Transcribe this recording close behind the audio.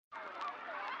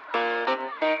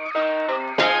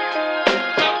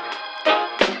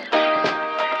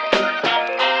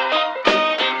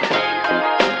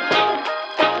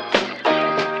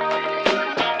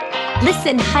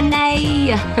and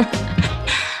honey.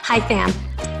 Hi, fam.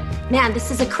 Man,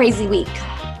 this is a crazy week.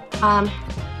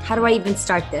 How do I even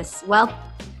start this? Well,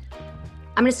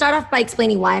 I'm going to start off by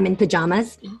explaining why I'm in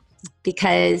pajamas,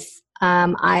 because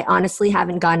I honestly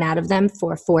haven't gotten out of them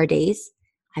for 4 days.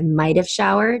 I might have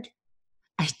showered.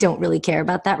 I don't really care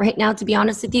about that right now, to be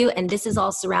honest with you. And this is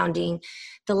all surrounding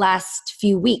the last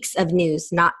few weeks of news,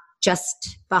 not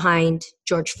just behind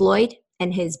George Floyd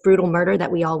and his brutal murder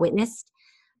that we all witnessed,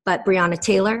 but Breonna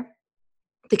Taylor,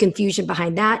 the confusion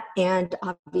behind that, and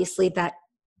obviously that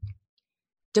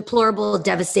deplorable,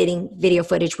 devastating video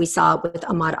footage we saw with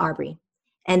Ahmaud Arbery,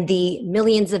 and the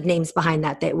millions of names behind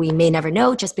that we may never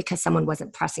know just because someone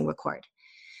wasn't pressing record.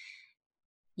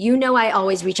 You know, I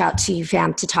always reach out to you,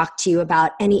 fam, to talk to you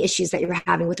about any issues that you're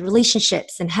having with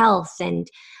relationships and health and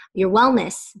your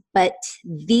wellness. But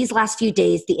these last few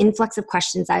days, the influx of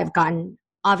questions I have gotten,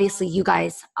 obviously you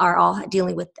guys are all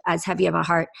dealing with as heavy of a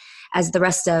heart as the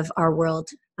rest of our world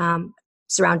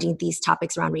surrounding these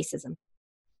topics around racism.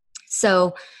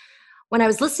 So when I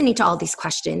was listening to all these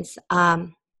questions,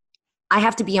 I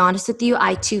have to be honest with you,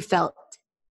 I too felt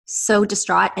so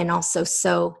distraught and also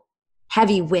so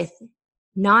heavy with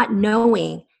not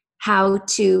knowing how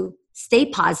to stay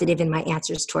positive in my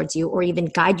answers towards you or even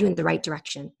guide you in the right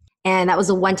direction. And that was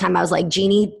the one time I was like,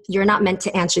 Jeannie, you're not meant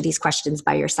to answer these questions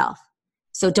by yourself.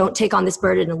 So don't take on this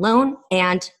burden alone,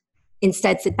 and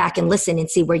instead sit back and listen and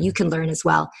see where you can learn as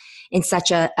well in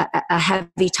such a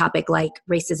heavy topic like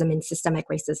racism and systemic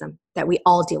racism that we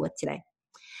all deal with today.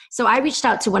 So I reached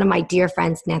out to one of my dear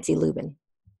friends, Nancy Lubin,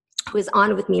 who is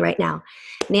on with me right now.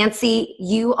 Nancy,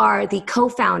 you are the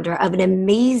co-founder of an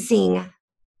amazing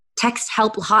text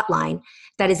help hotline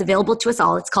that is available to us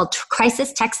all. It's called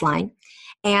Crisis Text Line.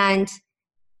 And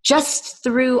just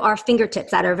through our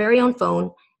fingertips at our very own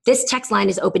phone, this text line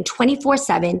is open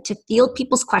 24/7 to field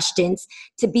people's questions,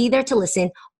 to be there to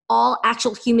listen, all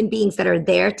actual human beings that are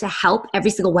there to help every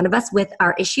single one of us with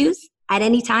our issues at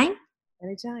any time.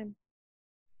 Anytime.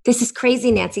 This is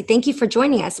crazy, Nancy. Thank you for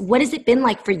joining us. What has it been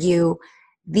like for you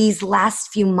these last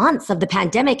few months of the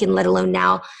pandemic, and let alone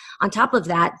now, on top of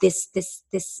that, this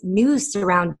news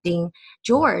surrounding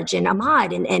George and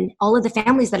Ahmaud and all of the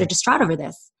families that are distraught over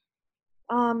this?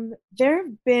 There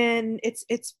have been,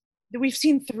 we've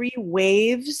seen 3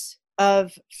 waves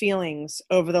of feelings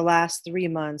over the last 3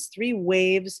 months, 3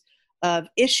 waves of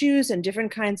issues and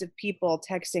different kinds of people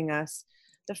texting us.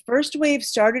 The first wave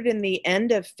started in the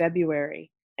end of February.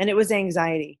 And it was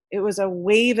anxiety. It was a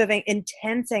wave of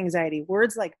intense anxiety,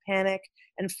 words like panic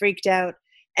and freaked out,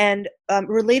 and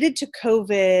related to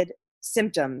COVID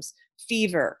symptoms,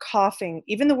 fever, coughing,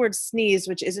 even the word sneeze,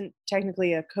 which isn't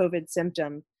technically a COVID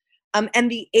symptom.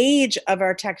 And the age of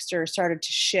our texters started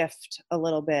to shift a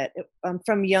little bit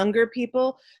from younger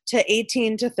people to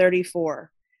 18 to 34.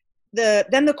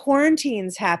 Then the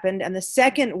quarantines happened, and the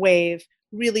second wave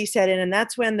really set in, and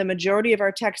that's when the majority of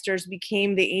our texters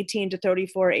became the 18 to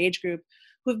 34 age group,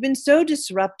 who've been so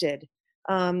disrupted.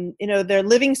 Their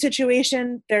living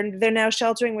situation, they're now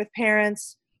sheltering with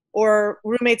parents or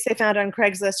roommates they found on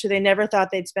Craigslist who they never thought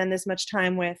they'd spend this much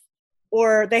time with,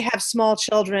 or they have small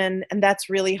children and that's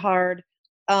really hard,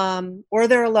 or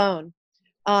they're alone.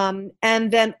 And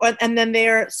then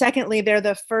they're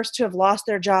the first to have lost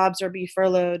their jobs or be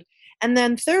furloughed. And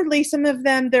then thirdly, some of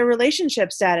them, their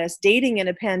relationship status, dating in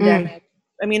a pandemic.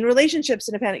 I mean, relationships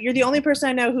in a pandemic. You're the only person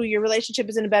I know who your relationship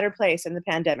is in a better place in the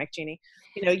pandemic, Jeannie.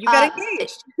 You got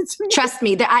engaged. Trust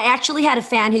me, I actually had a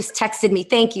fan who's texted me.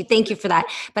 Thank you for that.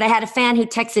 But I had a fan who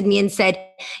texted me and said,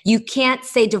 you can't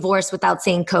say divorce without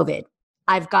saying COVID.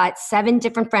 I've got 7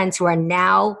 different friends who are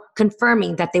now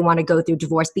confirming that they want to go through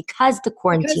divorce because the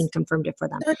quarantine confirmed it for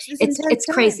them. It's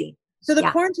crazy. So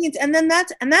the quarantines, and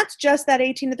that's just that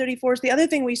 18 to 34s. The other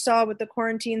thing we saw with the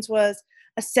quarantines was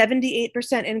a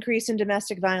 78% increase in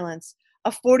domestic violence,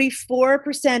 a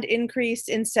 44% increase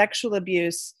in sexual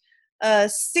abuse, a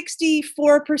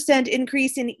 64%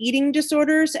 increase in eating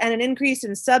disorders, and an increase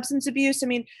in substance abuse. I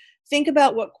mean, think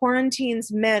about what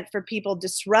quarantines meant for people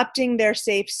disrupting their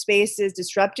safe spaces,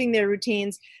 disrupting their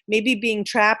routines, maybe being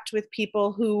trapped with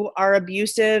people who are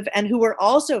abusive and who are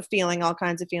also feeling all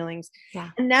kinds of feelings.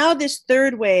 Yeah. And now this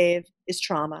third wave is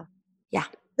trauma. Yeah.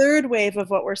 Third wave of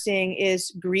what we're seeing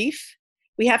is grief.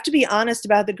 We have to be honest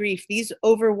about the grief. These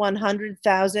over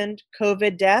 100,000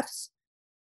 COVID deaths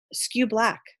skew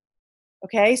Black.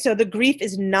 Okay, so the grief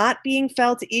is not being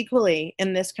felt equally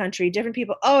in this country. Different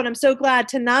people. Oh, and I'm so glad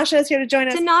Tanasha is here to join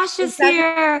us. Tanasha's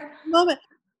here. Moment.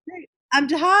 I'm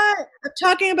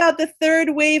talking about the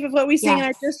third wave of what we see, and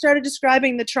I just started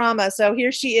describing the trauma. So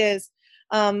here she is.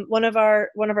 one of our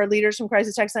leaders from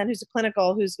Crisis Text Line, who's a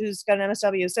clinical, who's got an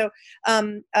MSW. So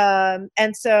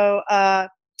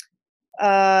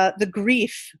the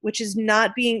grief, which is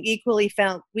not being equally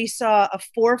felt. We saw a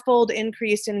fourfold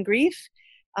increase in grief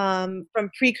from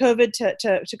pre-COVID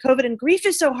to COVID. And grief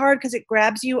is so hard because it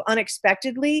grabs you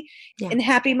unexpectedly in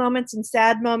happy moments and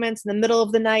sad moments, in the middle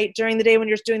of the night, during the day when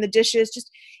you're doing the dishes. Just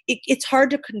it's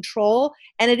hard to control,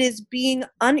 and it is being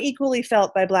unequally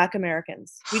felt by Black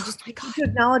Americans. We need to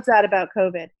acknowledge that about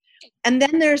COVID. And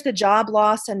then there's the job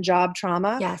loss and job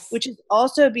trauma, which is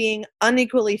also being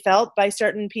unequally felt by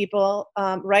certain people,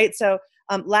 right? So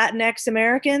Latinx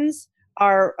Americans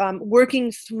are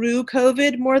working through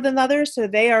COVID more than others, so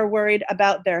they are worried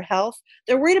about their health.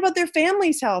 They're worried about their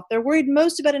family's health. They're worried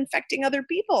most about infecting other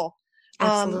people.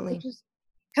 Absolutely. Which is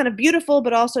kind of beautiful,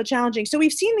 but also challenging. So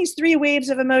we've seen these three waves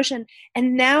of emotion,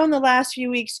 and now in the last few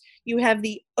weeks, you have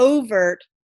the overt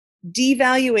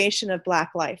devaluation of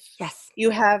Black life. Yes. You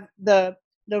have the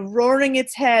roaring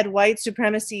its head white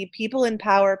supremacy, people in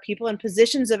power, people in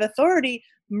positions of authority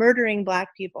murdering Black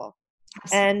people.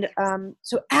 Absolutely. And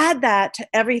so add that to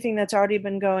everything that's already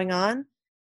been going on.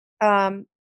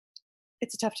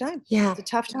 It's a tough time. Yeah. It's a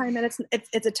tough time, and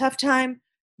it's a tough time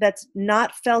that's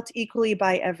not felt equally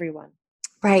by everyone.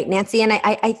 Right, Nancy. And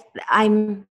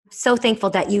I'm so thankful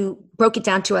that you broke it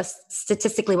down to us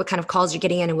statistically what kind of calls you're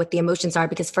getting in and what the emotions are,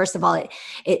 because first of all,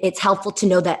 it's helpful to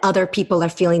know that other people are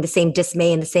feeling the same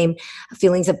dismay and the same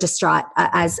feelings of distraught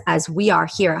as we are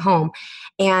here at home.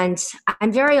 And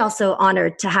I'm very also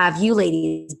honored to have you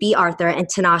ladies, Bea Arthur and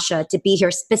Tinashe, to be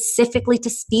here specifically to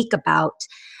speak about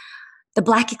the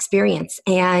Black experience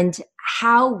and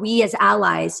how we as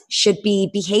allies should be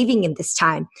behaving in this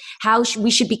time, how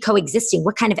we should be coexisting,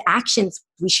 what kind of actions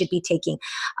we should be taking.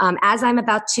 As I'm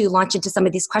about to launch into some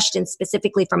of these questions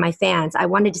specifically for my fans, I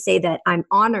wanted to say that I'm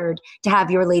honored to have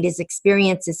your latest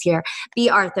experiences here. Bea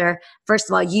Arthur, first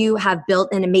of all, you have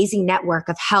built an amazing network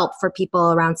of help for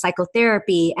people around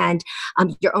psychotherapy and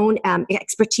your own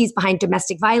expertise behind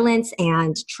domestic violence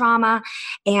and trauma.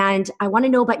 And I want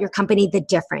to know about your company, The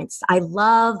Difference. I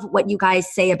love what you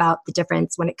guys say about the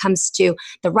difference when it comes to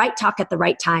the right talk at the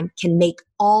right time can make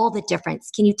all the difference.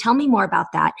 Can you tell me more about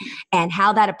that and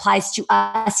how that applies to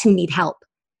us who need help?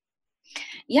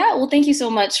 Yeah, well, thank you so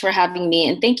much for having me.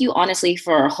 And thank you, honestly,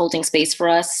 for holding space for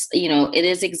us. You know, it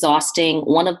is exhausting.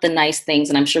 One of the nice things,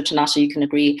 and I'm sure, Tinashe, you can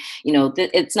agree, you know,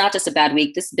 it's not just a bad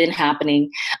week. This has been happening.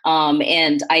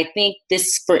 And I think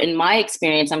in my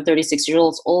experience, I'm 36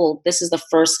 years old. This is the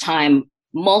first time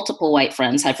multiple white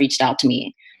friends have reached out to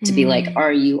me to be like,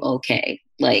 are you okay?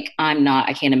 Like, I'm not,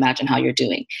 I can't imagine how you're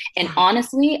doing. And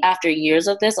honestly, after years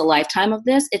of this, a lifetime of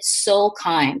this, it's so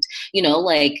kind, you know,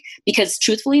 like, because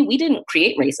truthfully, we didn't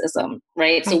create racism,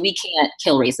 right? So we can't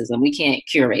kill racism. We can't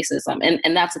cure racism.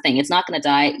 And that's the thing. It's not going to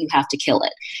die. You have to kill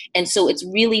it. And so it's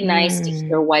really nice to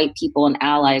hear white people and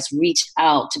allies reach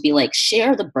out to be like,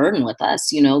 share the burden with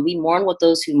us. You know, we mourn with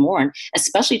those who mourn,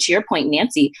 especially to your point,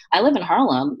 Nancy. I live in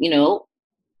Harlem, you know.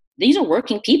 These are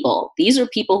working people. These are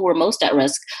people who are most at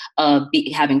risk of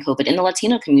having COVID in the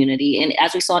Latino community. And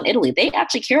as we saw in Italy, they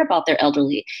actually care about their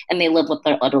elderly and they live with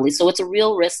their elderly. So it's a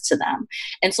real risk to them.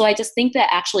 And so I just think that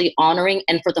actually honoring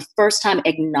and for the first time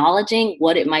acknowledging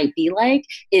what it might be like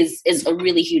is a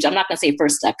really huge, I'm not going to say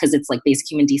first step because it's like basic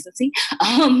human decency,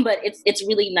 but it's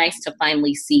really nice to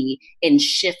finally see in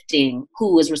shifting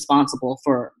who is responsible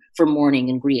for mourning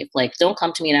and grief. Like, don't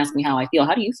come to me and ask me how I feel.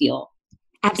 How do you feel?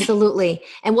 Absolutely.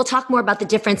 And we'll talk more about the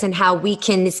difference and how we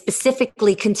can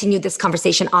specifically continue this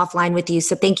conversation offline with you.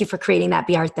 So thank you for creating that,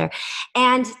 Bea Arthur.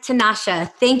 And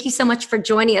Tinashe, thank you so much for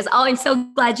joining us. Oh, I'm so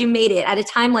glad you made it at a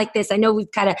time like this. I know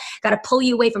we've kind of got to pull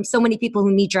you away from so many people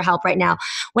who need your help right now.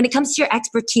 When it comes to your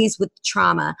expertise with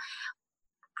trauma,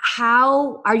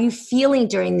 how are you feeling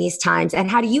during these times?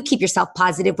 And how do you keep yourself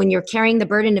positive when you're carrying the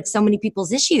burden of so many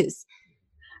people's issues?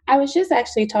 I was just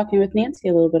actually talking with Nancy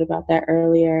a little bit about that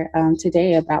earlier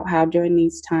today, about how during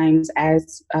these times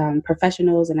as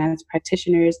professionals and as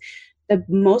practitioners, the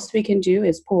most we can do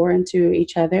is pour into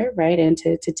each other, right? And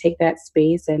to take that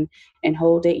space and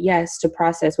hold it, yes, to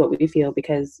process what we feel,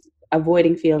 because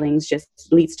avoiding feelings just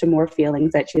leads to more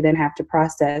feelings that you then have to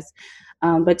process.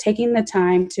 But taking the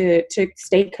time to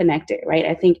stay connected, right?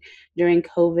 I think during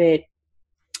COVID,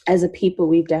 as a people,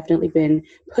 we've definitely been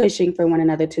pushing for one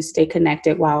another to stay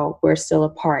connected while we're still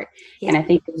apart. Yeah. And I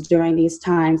think it's during these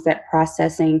times that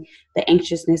processing the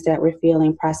anxiousness that we're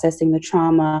feeling, processing the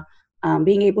trauma,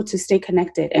 being able to stay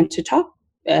connected and to talk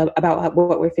about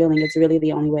what we're feeling is really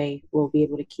the only way we'll be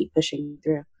able to keep pushing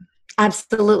through.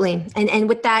 Absolutely. And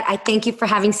with that, I thank you for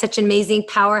having such an amazing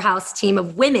powerhouse team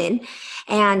of women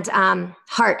and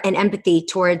heart and empathy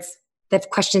towards the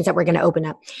questions that we're going to open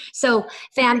up. So,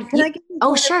 fam, Can I give you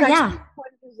oh, sure, yeah.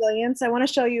 Point of resilience. I want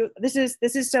to show you. This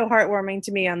is so heartwarming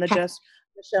to me on the just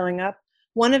showing up.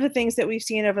 One of the things that we've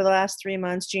seen over the last 3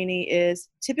 months, Jeannie, is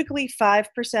typically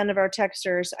 5% of our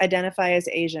texters identify as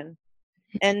Asian.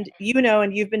 And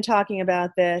and you've been talking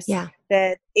about this,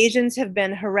 that Asians have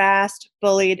been harassed,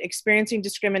 bullied, experiencing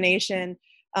discrimination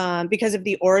because of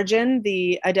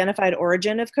the identified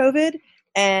origin of COVID.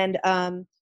 And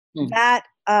that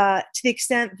to the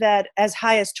extent that as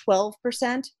high as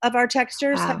 12% of our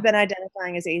texters have been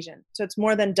identifying as Asian. So it's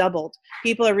more than doubled.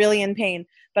 People are really in pain.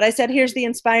 But I said, here's the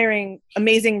inspiring,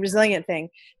 amazing, resilient thing.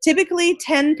 Typically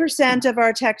 10%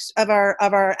 of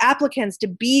our applicants to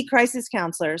be crisis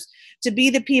counselors, to be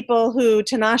the people who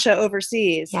Tinashe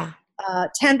oversees,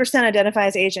 10% identify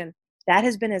as Asian. That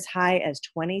has been as high as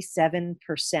 27%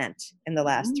 in the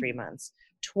last 3 months.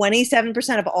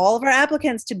 27% of all of our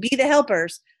applicants to be the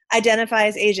helpers identify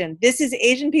as Asian. This is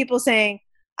Asian people saying,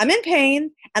 I'm in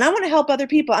pain and I want to help other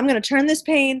people. I'm going to turn this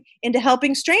pain into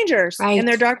helping strangers in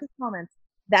their darkest moments.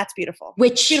 That's beautiful.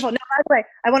 Beautiful. Now, by the way,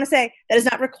 I want to say that is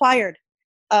not required.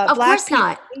 Of Black course people,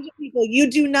 not. Asian people, you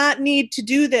do not need to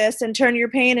do this and turn your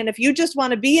pain. And if you just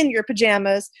want to be in your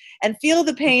pajamas and feel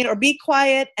the pain or be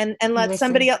quiet and let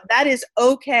somebody else, that is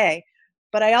okay.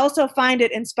 But I also find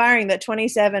it inspiring that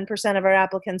 27% of our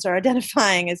applicants are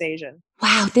identifying as Asian.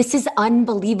 Wow, this is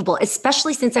unbelievable,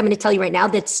 especially since I'm going to tell you right now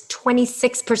that's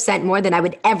 26% more than I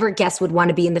would ever guess would want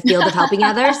to be in the field of helping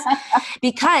others.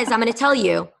 Because I'm going to tell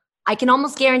you, I can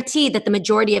almost guarantee that the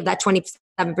majority of that 27%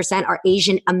 are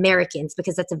Asian Americans,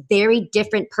 because that's a very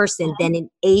different person than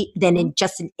in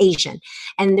just an Asian.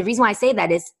 And the reason why I say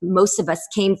that is most of us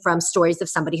came from stories of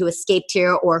somebody who escaped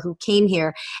here or who came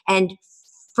here. And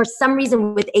for some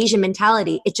reason with Asian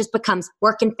mentality, it just becomes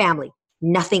work and family,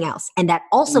 nothing else. And that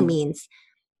also means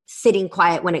sitting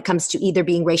quiet when it comes to either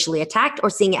being racially attacked or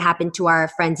seeing it happen to our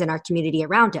friends in our community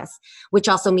around us, which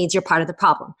also means you're part of the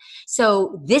problem.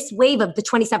 So this wave of the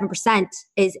 27%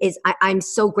 I'm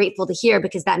so grateful to hear,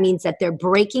 because that means that they're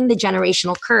breaking the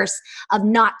generational curse of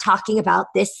not talking about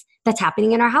this that's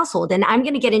happening in our household. And I'm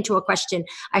going to get into a question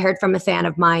I heard from a fan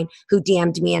of mine who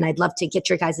DM'd me, and I'd love to get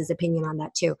your guys' opinion on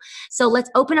that too. So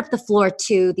let's open up the floor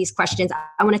to these questions.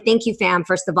 I want to thank you, fam,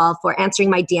 first of all, for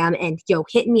answering my DM and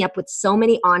hitting me up with so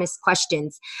many honest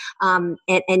questions. And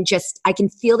just, I can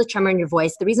feel the tremor in your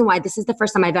voice. The reason why this is the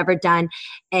first time I've ever done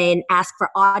an ask for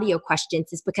audio questions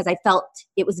is because I felt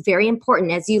it was very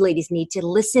important, as you ladies need, to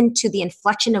listen to the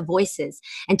inflection of voices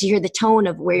and to hear the tone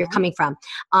of where you're coming from.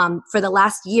 For the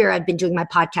last year, I've been doing my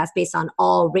podcast based on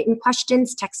all written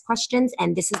questions, text questions,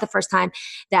 and this is the first time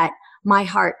that my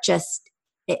heart just,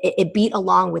 it beat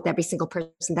along with every single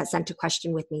person that sent a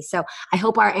question with me. So I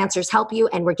hope our answers help you,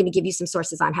 and we're going to give you some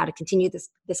sources on how to continue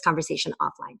this conversation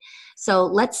offline. So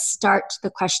let's start the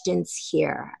questions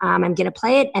here. I'm going to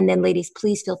play it, and then ladies,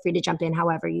 please feel free to jump in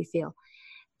however you feel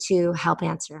to help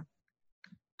answer.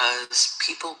 As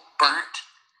people burnt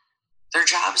their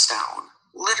jobs down,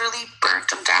 literally burnt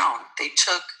them down. They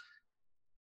took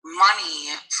money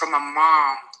from a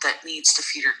mom that needs to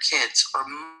feed her kids, or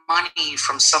money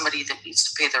from somebody that needs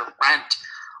to pay their rent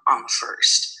on the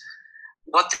first.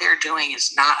 What they're doing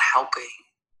is not helping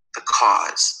the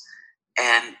cause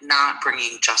and not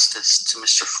bringing justice to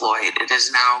Mr. Floyd. It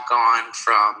has now gone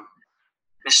from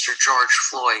Mr. George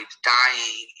Floyd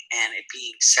dying and it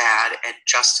being sad and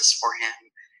justice for him,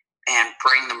 and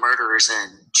bring the murderers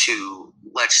in to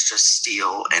let's just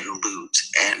steal and loot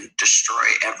and destroy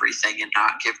everything and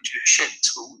not give two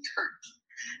shits who we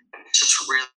hurt. It's just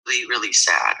really, really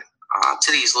sad.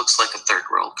 Today's looks like a third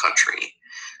world country.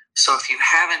 So if you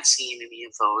haven't seen any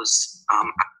of those...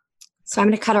 So I'm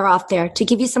going to cut her off there. To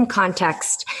give you some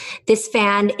context, this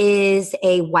fan is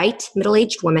a white,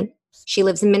 middle-aged woman. She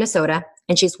lives in Minnesota,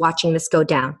 and she's watching this go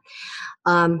down.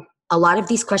 A lot of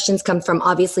these questions come from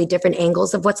obviously different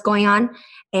angles of what's going on.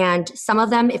 And some of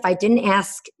them, if I didn't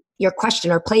ask your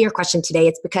question or play your question today,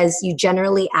 it's because you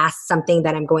generally ask something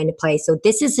that I'm going to play. So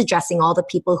this is addressing all the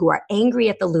people who are angry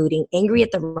at the looting, angry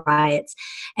at the riots,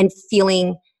 and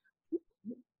feeling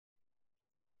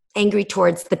angry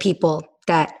towards the people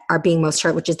that are being most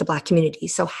hurt, which is the Black community.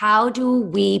 So how do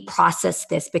we process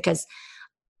this? Because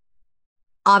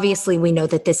obviously, we know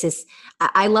that this is,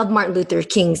 I love Martin Luther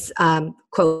King's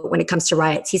quote when it comes to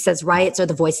riots. He says, riots are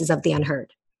the voices of the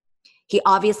unheard. He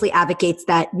obviously advocates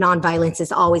that nonviolence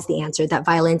is always the answer, that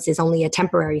violence is only a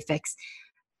temporary fix,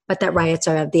 but that riots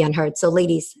are of the unheard. So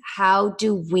ladies, how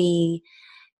do we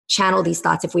channel these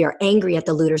thoughts if we are angry at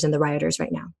the looters and the rioters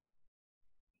right now?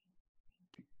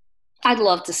 I'd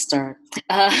love to start,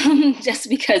 just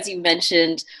because you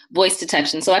mentioned voice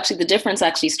detection. So actually the difference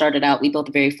actually started out, we built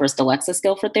the very first Alexa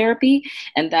skill for therapy.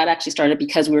 And that actually started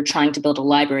because we were trying to build a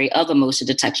library of emotion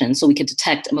detection so we could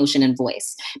detect emotion in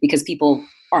voice, because people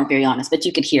aren't very honest, but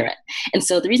you could hear it. And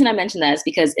so the reason I mentioned that is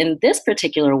because in this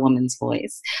particular woman's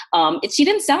voice, she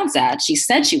didn't sound sad. She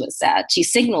said she was sad. She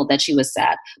signaled that she was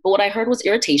sad. But what I heard was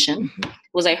irritation.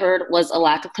 Was a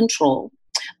lack of control.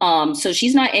 So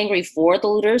she's not angry for the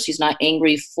looters. She's not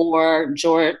angry for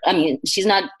George. I mean, she's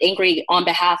not angry on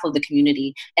behalf of the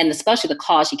community, and especially the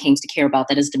cause she came to care about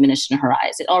that is diminished in her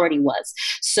eyes. It already was.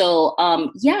 So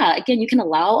again, you can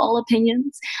allow all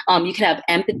opinions. You can have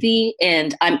empathy,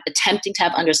 and I'm attempting to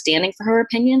have understanding for her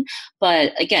opinion.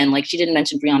 But again, like she didn't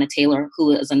mention Breonna Taylor,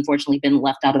 who has unfortunately been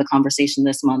left out of the conversation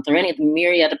this month, or any of the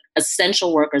myriad of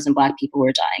essential workers and Black people who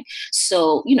are dying.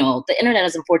 So, the internet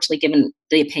has unfortunately given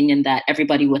the opinion that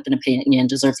everybody with an opinion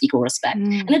deserves equal respect.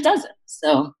 And it doesn't.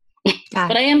 So,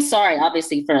 but I am sorry,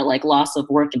 obviously, for like loss of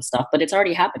work and stuff, but it's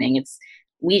already happening.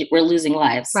 We're losing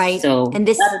lives. Right. So and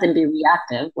this, rather than be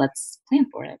reactive, let's plan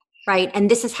for it. Right.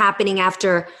 And this is happening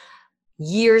after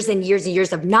years and years and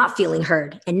years of not feeling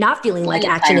heard and not feeling like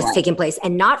action is taking place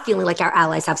and not feeling like our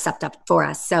allies have stepped up for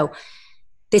us. So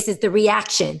this is the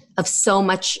reaction of so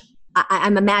much,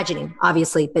 I'm imagining,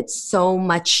 obviously, but so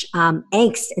much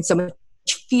angst and so much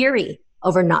fury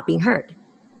over not being heard.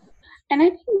 And I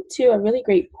think, too, a really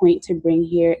great point to bring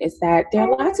here is that there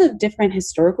are lots of different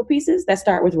historical pieces that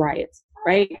start with riots,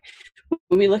 right?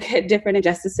 When we look at different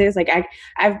injustices, like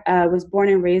I was born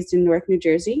and raised in Newark, New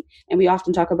Jersey, and we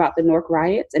often talk about the Newark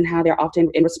riots and how they're often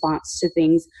in response to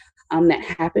things that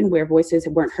happen where voices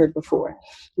weren't heard before,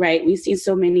 right? We see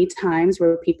so many times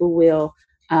where people will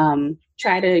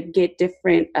try to get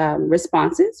different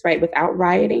responses, right, without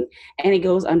rioting, and it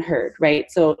goes unheard, right?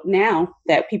 So now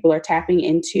that people are tapping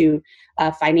into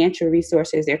financial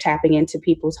resources, they're tapping into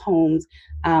people's homes,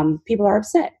 people are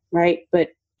upset, right? But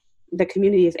the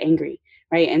community is angry,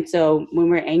 right? And so when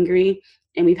we're angry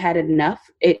and we've had enough,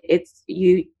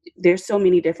 there's so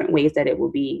many different ways that it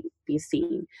will be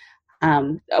seen.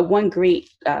 One great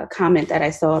comment that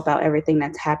I saw about everything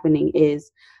that's happening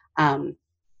is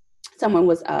someone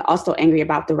was also angry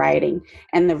about the rioting,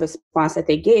 and the response that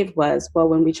they gave was, well,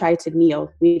 when we tried to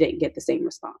kneel, we didn't get the same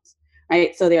response,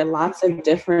 right? So there are lots of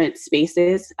different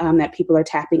spaces that people are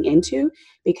tapping into,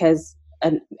 because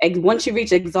once you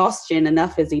reach exhaustion,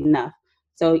 enough is enough.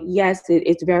 So yes,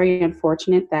 it's very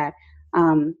unfortunate that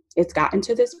it's gotten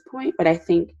to this point, but I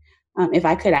think if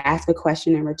I could ask a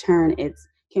question in return, it's,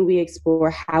 can we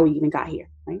explore how we even got here,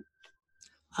 right?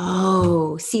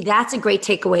 Oh, see, that's a great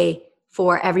takeaway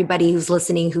for everybody who's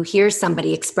listening, who hears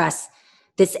somebody express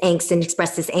this angst and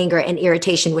express this anger and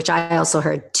irritation, which I also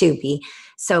heard too, B.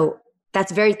 So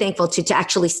that's very thankful to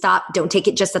actually stop. Don't take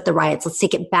it just at the riots. Let's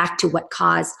take it back to what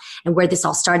caused and where this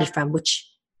all started from, which,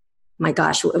 my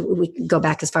gosh, we can go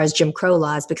back as far as Jim Crow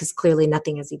laws, because clearly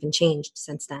nothing has even changed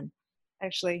since then.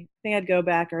 Actually, I think I'd go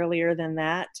back earlier than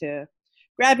that to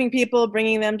grabbing people,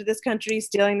 bringing them to this country,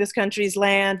 stealing this country's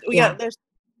land.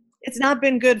 It's not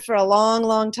been good for a long,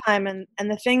 long time. And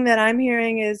the thing that I'm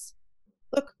hearing is,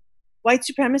 look, white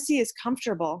supremacy is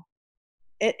comfortable.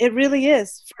 It really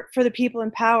is for the people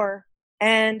in power.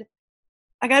 And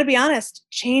I got to be honest,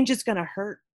 change is going to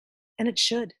hurt. And it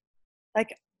should.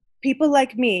 Like, people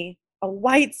like me, a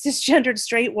white, cisgendered,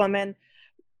 straight woman,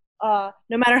 no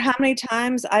matter how many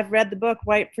times I've read the book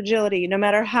White Fragility, no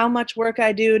matter how much work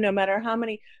I do, no matter how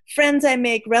many friends I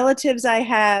make, relatives I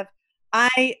have,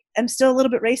 I am still a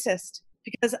little bit racist,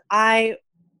 because I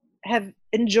have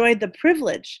enjoyed the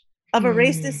privilege of a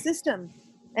racist system.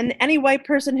 And any white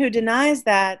person who denies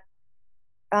that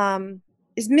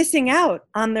is missing out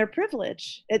on their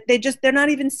privilege. They're not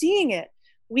even seeing it.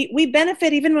 We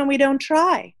benefit even when we don't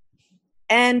try.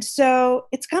 And so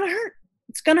it's going to hurt.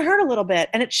 It's going to hurt a little bit.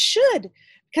 And it should,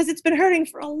 because it's been hurting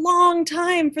for a long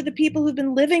time for the people who've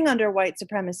been living under white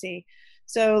supremacy.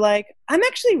 So, like, I'm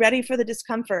actually ready for the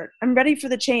discomfort. I'm ready for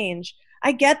the change.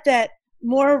 I get that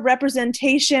more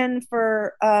representation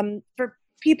for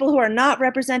people who are not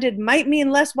represented might mean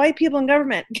less white people in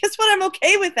government. Guess what? I'm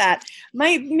okay with that.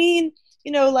 Might mean,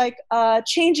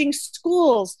 changing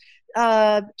schools,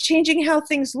 changing how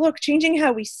things look, changing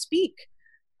how we speak.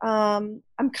 I'm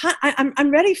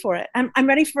ready for it. I'm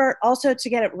ready for also to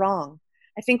get it wrong.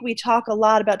 I think we talk a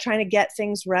lot about trying to get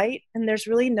things right, and there's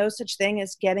really no such thing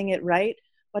as getting it right.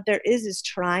 What there is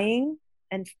trying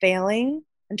and failing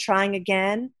and trying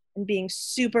again and being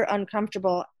super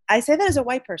uncomfortable. I say that as a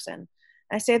white person.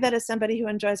 I say that as somebody who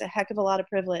enjoys a heck of a lot of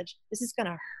privilege. This is going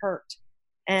to hurt,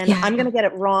 and I'm going to get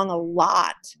it wrong a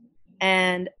lot.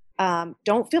 And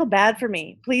Don't feel bad for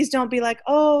me. Please don't be like,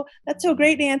 oh, that's so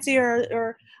great, Nancy,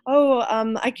 or oh,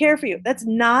 I care for you. That's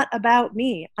not about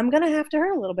me. I'm going to have to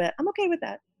hurt a little bit. I'm okay with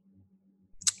that.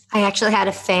 I actually had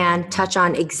a fan touch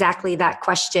on exactly that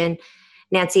question,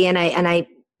 Nancy, and I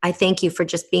thank you for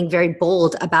just being very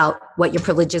bold about what your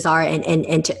privileges are,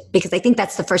 because I think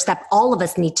that's the first step all of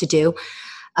us need to do,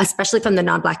 especially from the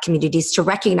non-Black communities, to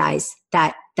recognize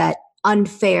that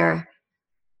unfair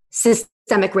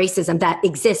systemic racism that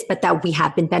exists, but that we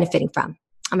have been benefiting from.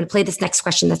 I'm going to play this next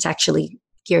question that's actually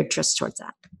geared just towards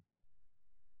that.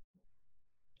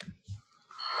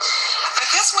 I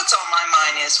guess what's on my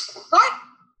mind is, what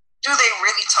do they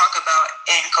really talk about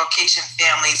in Caucasian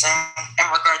families in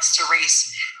regards to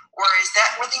race? Or is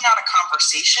that really not a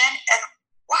conversation? And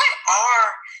why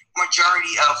are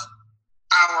majority of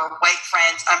our white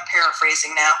friends, I'm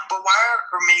paraphrasing now, but why are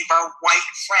many of our white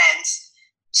friends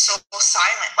so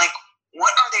silent? Like,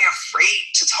 what are they afraid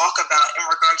to talk about in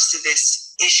regards to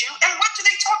this issue? And what do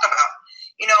they talk about?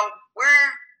 You know,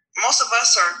 most of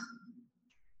us are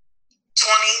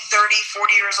 20, 30,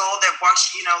 40 years old that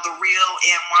watch, you know, The Real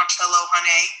and watch Hello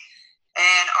Honey.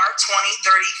 And our 20,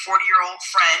 30, 40-year-old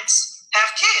friends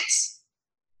have kids.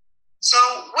 So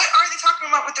what are they talking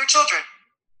about with their children?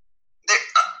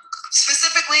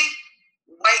 Specifically,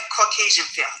 white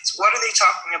Caucasian families. What are they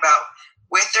talking about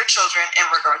with their children in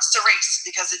regards to race?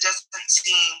 Because it doesn't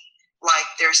seem like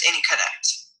there's any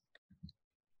connect.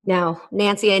 Now,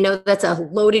 Nancy, I know that's a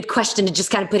loaded question to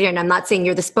just kind of put here, and I'm not saying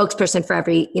you're the spokesperson for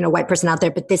every, you know, white person out there,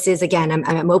 but this is, again,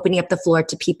 I'm opening up the floor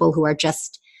to people who are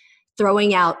just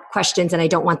throwing out questions, and I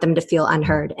don't want them to feel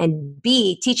unheard. And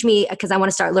B, teach me, because I want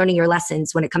to start learning your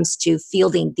lessons when it comes to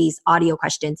fielding these audio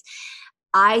questions.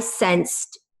 I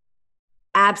sensed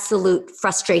absolute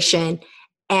frustration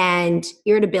and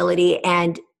irritability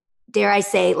and, dare I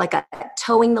say, like a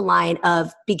towing the line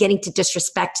of beginning to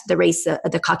disrespect the race,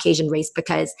 the Caucasian race,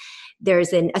 because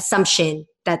there's an assumption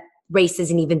that race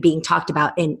isn't even being talked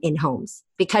about in homes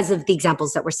because of the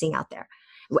examples that we're seeing out there.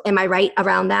 Am I right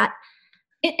around that?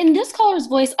 In this caller's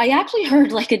voice, I actually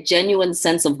heard like a genuine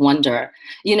sense of wonder,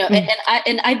 you know,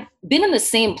 and I've been in the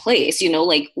same place, you know,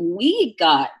 like we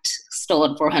got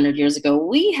stolen 400 years ago.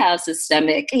 We have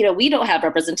systemic, you know, we don't have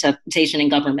representation in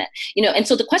government, you know, and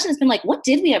so the question has been like, what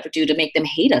did we ever do to make them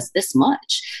hate us this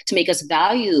much, to make us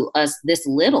value us this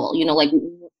little, you know, like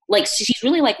she's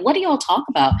really like, what do y'all talk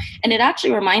about? And it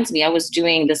actually reminds me, I was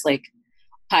doing this like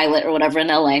pilot or whatever in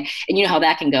LA, and you know how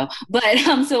that can go. But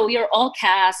so we are all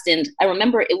cast, and I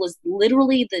remember it was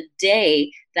literally the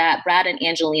day that Brad and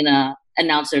Angelina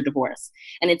announced their divorce,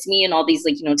 and it's me and all these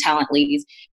like, you know, talent ladies,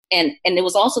 and it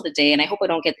was also the day, and I hope I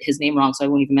don't get his name wrong, so I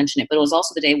won't even mention it, but it was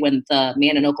also the day when the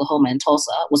man in Oklahoma in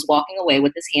Tulsa was walking away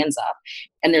with his hands up,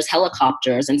 and there's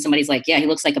helicopters, and somebody's like, yeah, he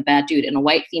looks like a bad dude, and a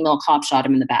white female cop shot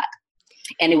him in the back,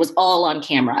 and it was all on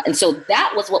camera, and so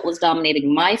that was what was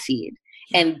dominating my feed.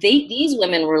 And these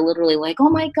women were literally like, oh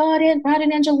my God, Aunt Brad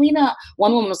and Angelina.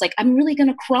 One woman was like, I'm really going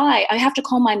to cry. I have to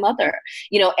call my mother.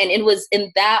 You know, and it was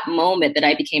in that moment that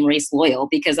I became race loyal,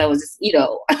 because I was, you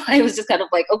know, I was just kind of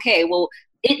like, okay, well,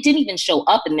 it didn't even show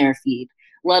up in their feed,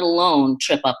 let alone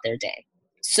trip up their day.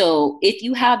 So if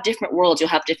you have different worlds, you'll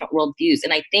have different worldviews.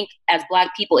 And I think as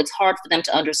Black people, it's hard for them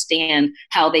to understand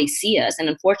how they see us. And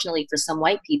unfortunately, for some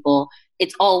white people,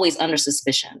 it's always under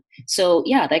suspicion. So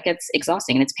yeah, that gets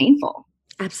exhausting and it's painful.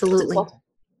 Absolutely.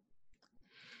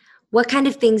 What kind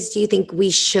of things do you think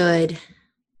we should?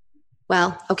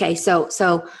 Well, okay, so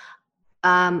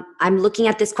I'm looking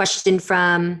at this question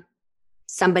from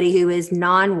somebody who is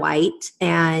non-white,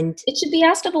 and it should be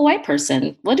asked of a white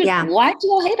person. Why do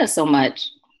you hate us so much?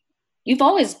 You've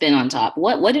always been on top.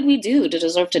 What did we do to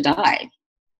deserve to die?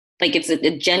 Like, it's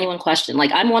a genuine question.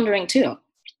 Like, I'm wondering too.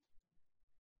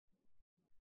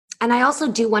 And I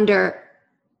also do wonder,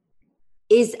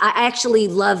 I actually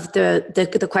love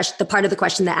the question, the part of the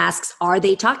question that asks, are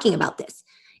they talking about this?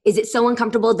 Is it so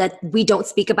uncomfortable that we don't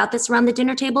speak about this around the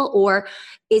dinner table, or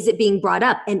is it being brought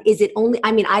up? And is it only,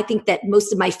 I mean, I think that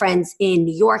most of my friends in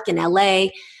New York and LA,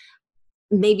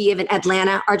 maybe even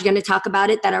Atlanta, are going to talk about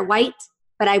it that are white.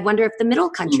 But I wonder if the middle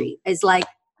country is like,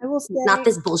 I will say, not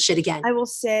this bullshit again. I will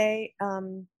say,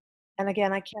 and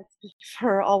again, I can't speak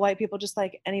for all white people, just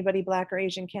like anybody Black or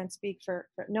Asian can't speak for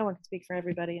no one can speak for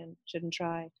everybody and shouldn't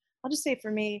try. I'll just say for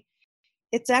me,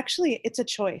 it's a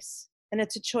choice. And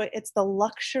it's a choice. It's the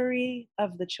luxury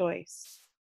of the choice.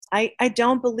 I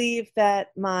don't believe that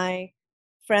my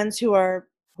friends who are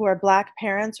Black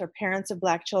parents or parents of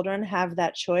Black children have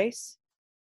that choice.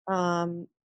 There's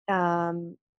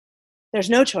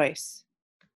no choice.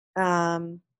 My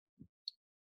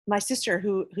sister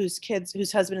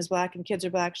whose husband is Black and kids are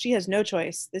Black, she has no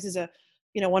choice. This is a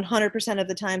 100% of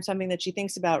the time something that she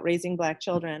thinks about raising Black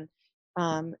children.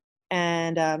 And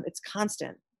it's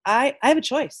constant. I have a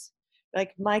choice.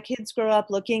 Like, my kids grow up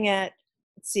looking at,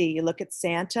 let's see, you look at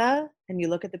Santa and you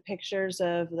look at the pictures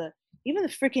of even the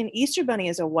freaking Easter Bunny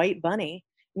is a white bunny.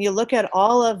 And you look at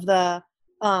all of the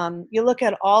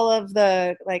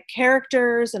like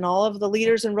characters and all of the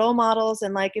leaders and role models.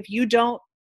 And like, if you don't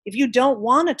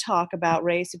want to talk about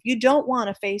race, if you don't want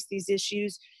to face these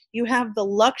issues, you have the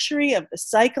luxury of the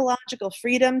psychological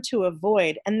freedom to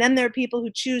avoid. And then there are people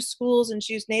who choose schools and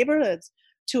choose neighborhoods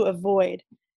to avoid.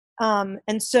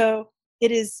 And so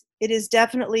it is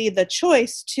definitely the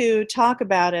choice to talk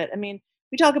about it. I mean,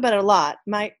 we talk about it a lot.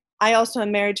 I also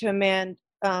am married to a man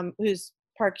who's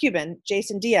part Cuban,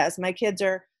 Jason Diaz. My kids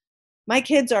are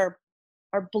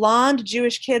blonde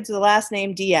Jewish kids with the last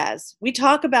name Diaz. We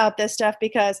talk about this stuff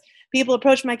because people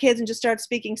approach my kids and just start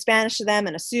speaking Spanish to them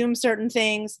and assume certain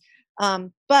things.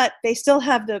 But they still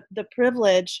have the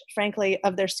privilege, frankly,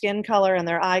 of their skin color and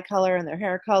their eye color and their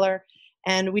hair color.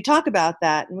 And we talk about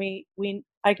that, and we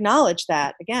acknowledge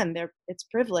that. Again, it's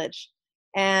privilege.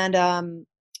 And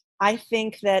I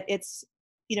think that it's,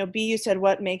 you said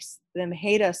what makes them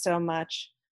hate us so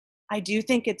much. I do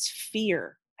think it's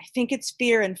fear. I think it's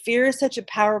fear, and fear is such a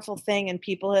powerful thing, and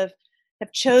people have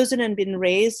chosen and been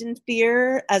raised in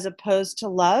fear as opposed to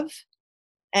love.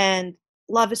 And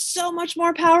love is so much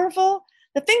more powerful.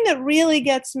 The thing that really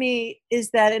gets me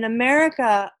is that in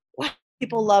America,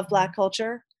 people love Black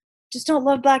culture, just don't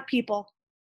love Black people.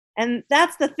 And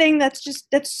that's the thing that's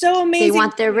so amazing. They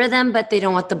want their rhythm, but they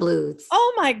don't want the blues.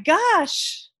 Oh my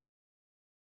gosh.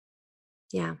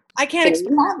 Yeah. I can't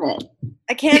explain it.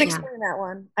 I can't explain that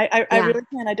one. I really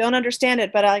can't. I don't understand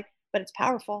it, but it's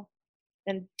powerful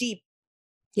and deep.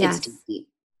 Yes. It's deep.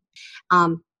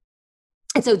 And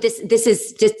so this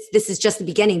is just the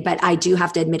beginning, but I do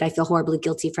have to admit I feel horribly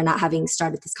guilty for not having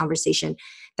started this conversation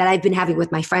that I've been having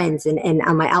with my friends and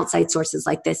on my outside sources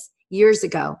like this years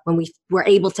ago, when we were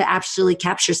able to actually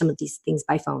capture some of these things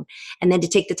by phone, and then to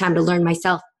take the time to learn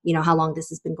myself, how long this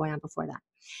has been going on before that.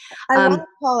 I want to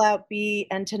call out B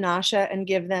and Tanasha and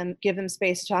give them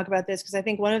space to talk about this, because I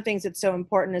think one of the things that's so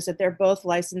important is that they're both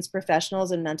licensed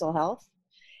professionals in mental health,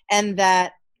 and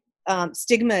that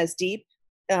stigma is deep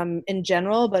in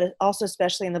general, but also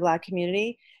especially in the Black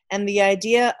community. And the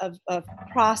idea of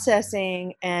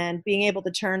processing and being able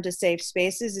to turn to safe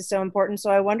spaces is so important.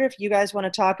 So I wonder if you guys want to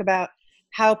talk about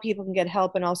how people can get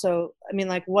help, and also,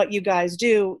 like what you guys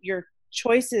do, your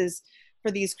choices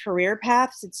for these career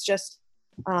paths. It's just,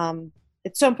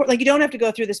 it's so important. Like, you don't have to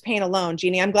go through this pain alone,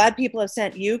 Jeannie. I'm glad people have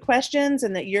sent you questions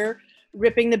and that you're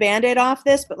ripping the Band-Aid off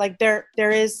this, but like there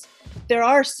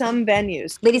are some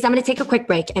venues. Ladies, I'm going to take a quick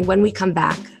break. And when we come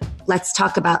back, let's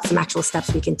talk about some actual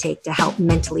steps we can take to help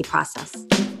mentally process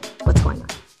what's going on.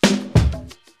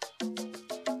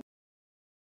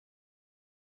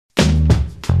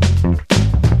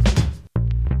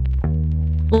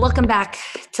 Welcome back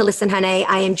to Listen Honey.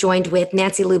 I am joined with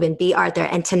Nancy Lubin, B. Arthur,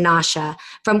 and Tanasha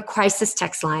from Crisis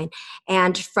Text Line,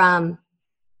 and from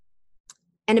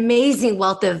an amazing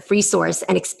wealth of resource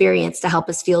and experience to help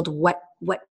us field what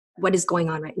is going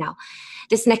on right now.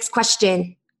 This next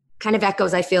question kind of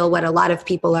echoes, I feel, what a lot of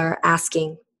people are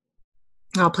asking.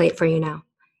 I'll play it for you now.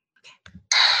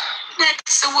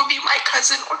 Next, it will be my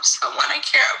cousin or someone I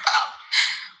care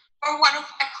about, or one of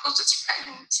my closest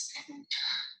friends. And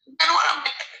then what am I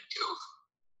going to do?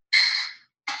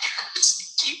 I can't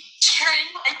just keep sharing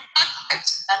my Black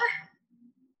Lives Matter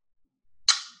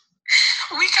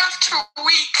week after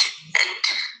week, and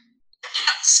I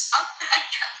can't stop it. I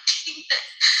can't change it.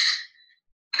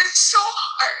 And it's so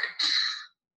hard.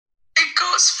 It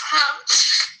goes from,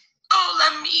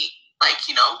 let me,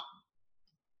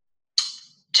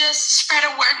 just spread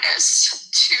awareness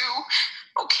to,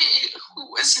 okay,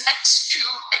 who is next to,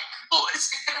 who is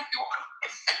going to be one of my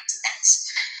friends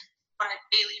next on a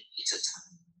daily basis.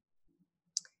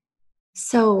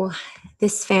 So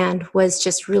this fan was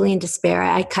just really in despair.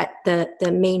 I cut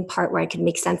the main part where I could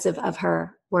make sense of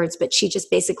her words, but she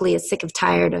just basically is sick of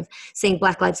tired of saying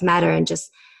Black Lives Matter and just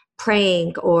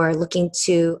praying or looking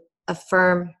to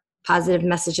affirm positive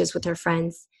messages with her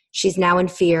friends. She's now in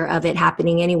fear of it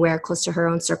happening anywhere close to her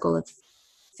own circle of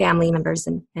family members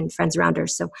and friends around her.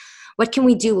 So what can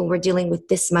we do when we're dealing with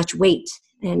this much weight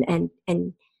and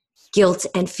guilt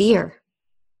and fear?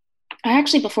 I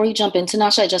actually, before you jump into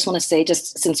Nasha, I just want to say,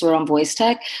 just since we're on voice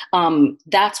tech,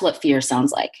 that's what fear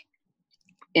sounds like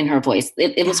in her voice.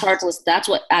 It was hard to listen. That's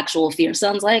what actual fear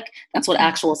sounds like. That's what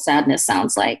actual sadness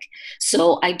sounds like.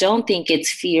 So I don't think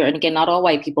it's fear. And again, not all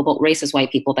white people, but racist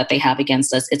white people that they have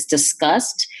against us. It's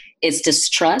disgust. It's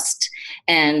distrust.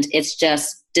 and it's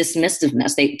just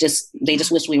dismissiveness. They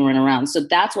just wish we weren't around. So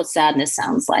that's what sadness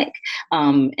sounds like.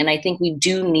 And I think we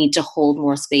do need to hold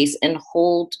more space and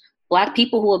hold Black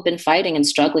people who have been fighting and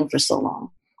struggling for so long.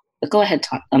 But go ahead,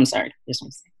 Tom. I'm sorry. Just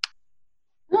want to say.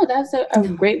 No, that's a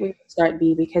great way to start,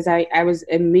 B, because I was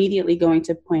immediately going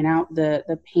to point out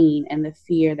the pain and the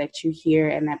fear that you hear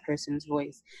in that person's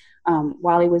voice.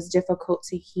 While it was difficult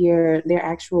to hear their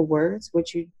actual words,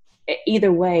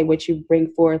 either way, what you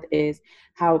bring forth is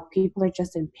how people are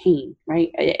just in pain,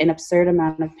 right? An absurd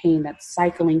amount of pain that's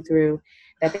cycling through,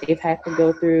 that they've had to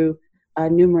go through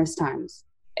numerous times.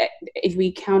 If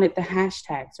we counted the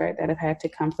hashtags, right, that have had to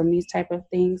come from these type of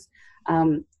things,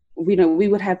 we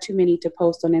would have too many to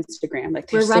post on Instagram.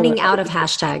 Like we're running out of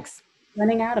hashtags.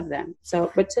 Running out of them.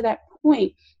 So, but to that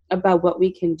point about what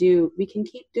we can do, we can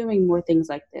keep doing more things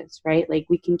like this, right? Like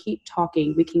we can keep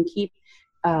talking, we can keep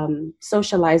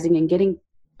socializing and getting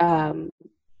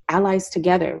allies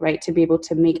together, right, to be able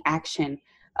to make action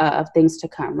of things to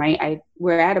come, right?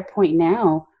 We're at a point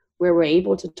now where we're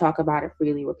able to talk about it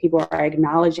freely, where people are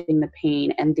acknowledging the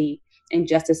pain and the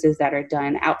injustices that are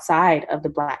done outside of the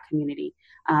Black community.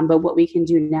 But what we can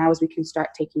do now is we can start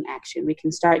taking action. We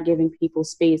can start giving people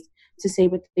space to say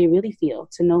what they really feel,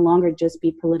 to no longer just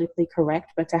be politically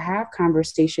correct, but to have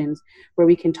conversations where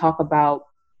we can talk about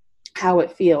how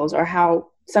it feels, or how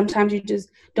sometimes you just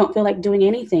don't feel like doing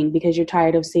anything because you're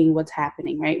tired of seeing what's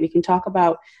happening, right? We can talk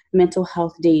about mental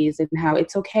health days and how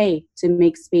it's okay to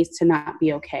make space to not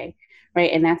be okay,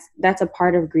 right? And that's a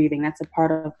part of grieving. That's a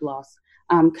part of loss.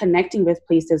 Connecting with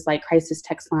places like Crisis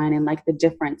Text Line and like The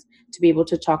Difference to be able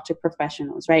to talk to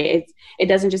professionals, right? It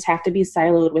doesn't just have to be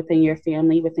siloed within your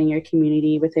family, within your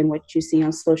community, within what you see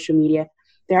on social media.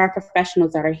 There are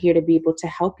professionals that are here to be able to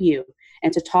help you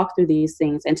and to talk through these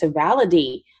things and to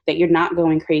validate that you're not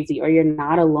going crazy, or you're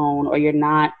not alone, or you're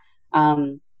not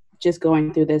just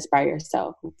going through this by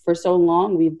yourself. For so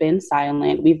long, we've been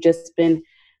silent. We've just been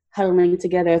huddling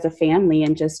together as a family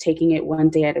and just taking it one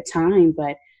day at a time.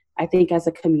 But I think as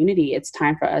a community, it's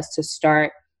time for us to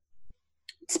start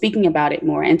speaking about it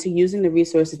more and to using the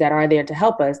resources that are there to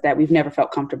help us that we've never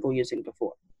felt comfortable using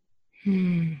before.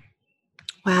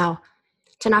 Wow.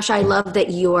 Tinashe, I love that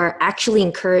you're actually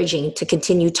encouraging to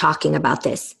continue talking about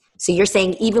this. So you're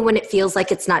saying even when it feels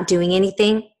like it's not doing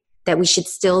anything, that we should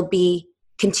still be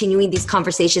continuing these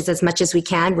conversations as much as we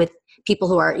can with people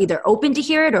who are either open to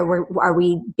hear it, or are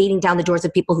we beating down the doors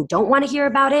of people who don't want to hear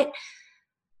about it?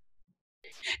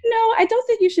 No, I don't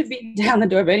think you should beat down the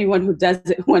door of anyone who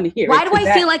doesn't want to hear it. Why do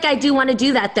I feel like I do want to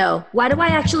do that, though? Why do I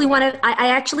actually want to? I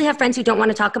actually have friends who don't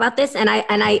want to talk about this, and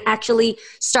I actually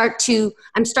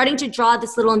I'm starting to draw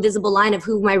this little invisible line of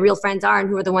who my real friends are and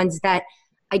who are the ones that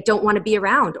I don't want to be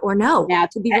around or know, now,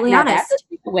 to be really honest. That's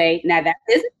a takeaway. Now, that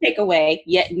is a takeaway.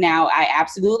 Yet now I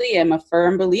absolutely am a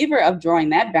firm believer of drawing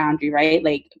that boundary, right?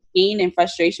 Like pain and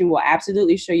frustration will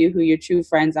absolutely show you who your true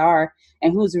friends are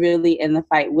and who's really in the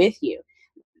fight with you.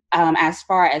 As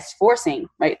far as forcing,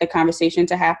 right, the conversation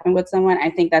to happen with someone, I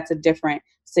think that's a different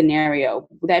scenario.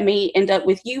 That may end up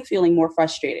with you feeling more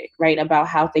frustrated, right, about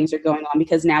how things are going on,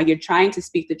 because now you're trying to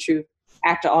speak the truth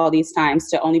after all these times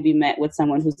to only be met with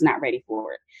someone who's not ready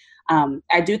for it.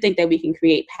 I do think that we can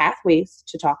create pathways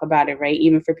to talk about it, right,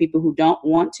 even for people who don't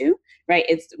want to, right?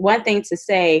 It's one thing to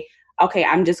say, okay,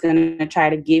 I'm just going to try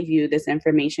to give you this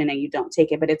information and you don't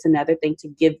take it, but it's another thing to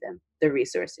give them the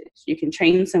resources. You can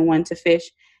train someone to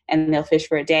fish and they'll fish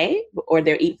for a day, or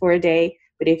they'll eat for a day.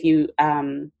 But if you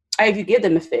give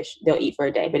them a fish, they'll eat for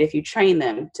a day. But if you train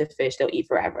them to fish, they'll eat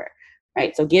forever,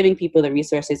 right? So giving people the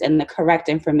resources and the correct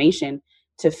information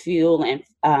to fuel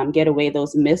and get away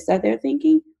those myths that they're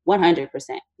thinking, 100%.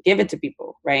 Give it to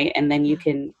people, right? And then you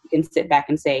can sit back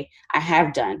and say, I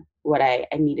have done what I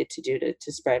needed to do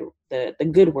to spread the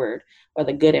good word or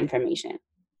the good information.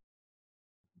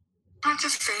 I have to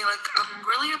say, I'm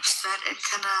really upset and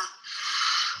kind of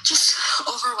just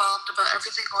overwhelmed about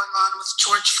everything going on with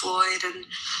George Floyd and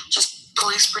just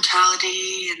police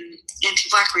brutality and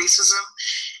anti-Black racism.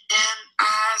 And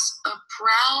as a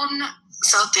brown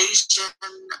South Asian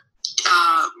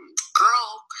girl,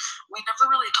 we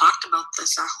never really talked about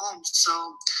this at home. So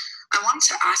I wanted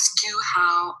to ask you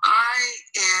how I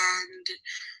and,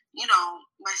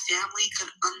 my family could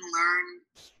unlearn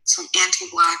some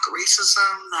anti-Black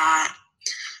racism that,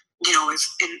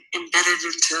 is embedded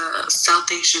into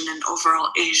South Asian and overall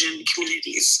Asian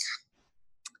communities.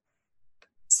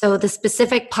 So the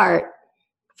specific part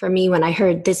for me when I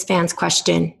heard this fan's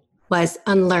question was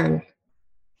unlearn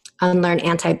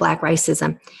anti-Black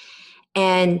racism.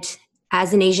 And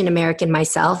as an Asian American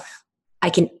myself, I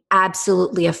can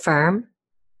absolutely affirm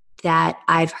that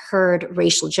I've heard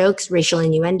racial jokes, racial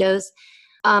innuendos.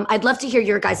 I'd love to hear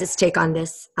your guys' take on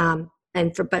this.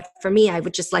 But for me, I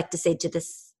would just like to say to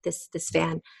this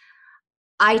fan,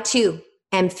 I too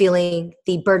am feeling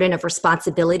the burden of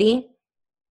responsibility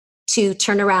to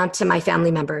turn around to my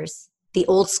family members, the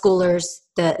old schoolers,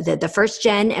 the first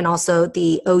gen, and also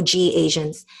the OG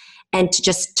Asians, and to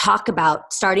just talk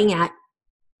about starting at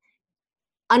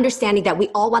understanding that we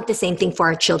all want the same thing for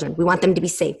our children. We want them to be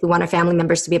safe. We want our family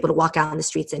members to be able to walk out on the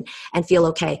streets and feel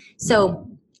okay. So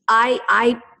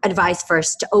I advise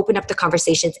first to open up the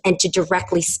conversations and to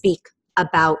directly speak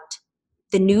about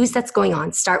the news that's going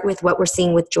on. Start with what we're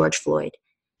seeing with George Floyd.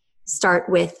 Start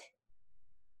with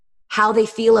how they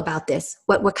feel about this,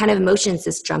 what kind of emotions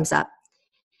this drums up.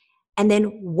 And then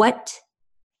what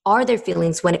are their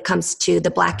feelings when it comes to the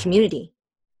Black community?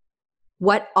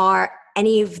 What are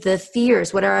any of the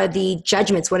fears? What are the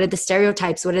judgments? What are the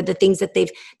stereotypes? What are the things that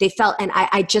they've felt? And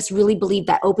I just really believe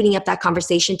that opening up that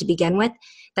conversation to begin with,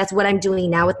 that's what I'm doing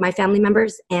now with my family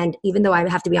members. And even though I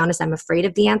have to be honest, I'm afraid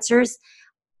of the answers,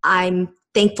 I'm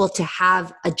thankful to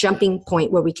have a jumping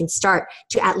point where we can start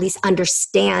to at least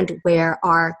understand where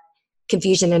our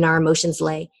confusion and our emotions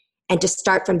lay, and to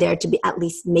start from there to at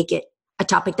least make it a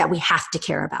topic that we have to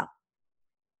care about.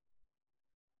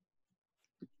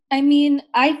 I mean,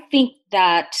 I think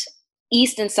that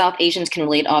East and South Asians can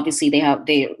relate. Obviously,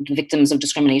 they're victims of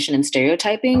discrimination and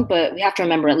stereotyping, but we have to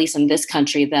remember, at least in this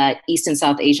country, that East and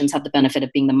South Asians have the benefit of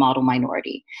being the model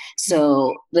minority.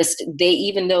 So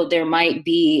even though there might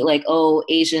be like, oh,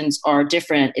 Asians are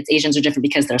different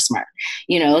because they're smart,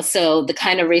 so the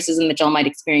kind of racism that y'all might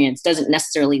experience doesn't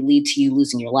necessarily lead to you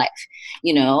losing your life,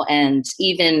 and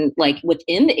even like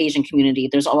within the Asian community,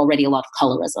 there's already a lot of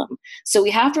colorism. So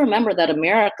we have to remember that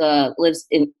America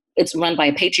it's run by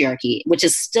a patriarchy, which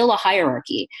is still a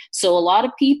hierarchy. So a lot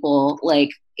of people, like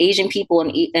Asian people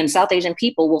and South Asian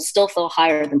people, will still feel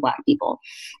higher than Black people.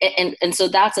 And so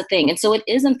that's a thing. And so it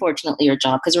is unfortunately your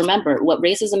job, because remember, what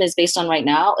racism is based on right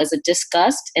now is a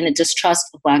disgust and a distrust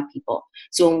of Black people.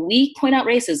 So when we point out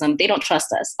racism, they don't trust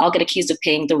us. I'll get accused of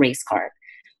paying the race card.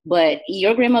 But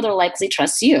your grandmother likely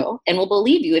trusts you and will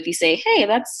believe you if you say, hey,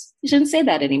 you shouldn't say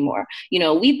that anymore.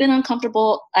 We've been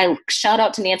uncomfortable. I shout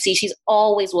out to Nancy. She's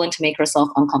always willing to make herself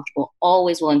uncomfortable,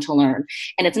 always willing to learn.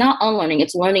 And it's not unlearning,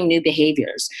 it's learning new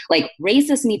behaviors. Like,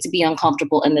 racists need to be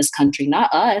uncomfortable in this country,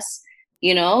 not us.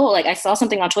 Like, I saw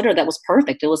something on Twitter that was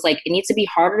perfect. It was like, it needs to be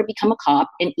harder to become a cop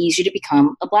and easier to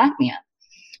become a Black man.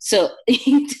 So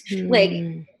like,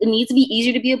 it needs to be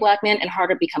easier to be a Black man and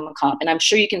harder to become a cop. And I'm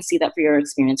sure you can see that for your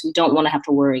experience. We don't want to have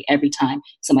to worry every time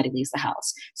somebody leaves the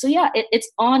house. So yeah, it's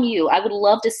on you. I would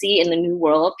love to see in the new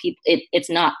world, people, it's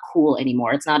not cool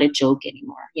anymore. It's not a joke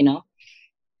anymore,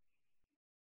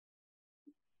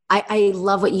 I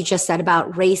love what you just said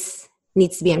about race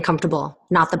needs to be uncomfortable,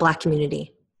 not the Black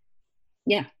community.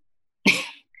 Yeah.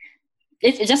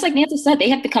 It's just like Nancy said, they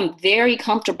have become very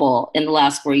comfortable in the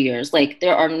last 4 years. Like,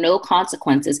 there are no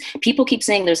consequences. People keep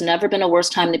saying there's never been a worse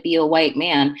time to be a white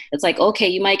man. It's like, okay,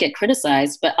 you might get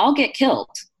criticized, but I'll get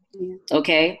killed,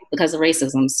 okay, because of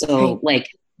racism. So, like,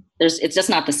 it's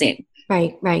just not the same.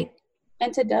 Right.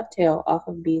 And to dovetail off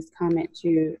of Bee's comment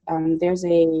too, there's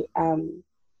a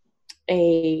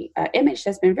image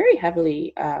that's been very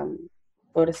heavily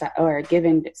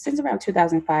given since around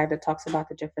 2005 that talks about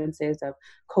the differences of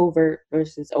covert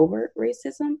versus overt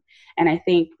racism. And I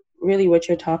think really what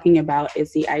you're talking about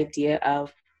is the idea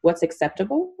of what's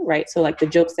acceptable, right? So like the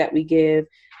jokes that we give,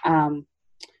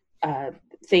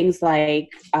 things like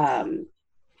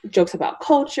jokes about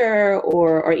culture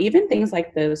or even things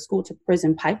like the school to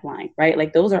prison pipeline, right?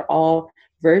 Like those are all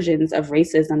versions of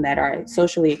racism that are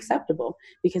socially acceptable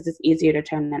because it's easier to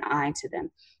turn an eye to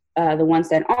them. The ones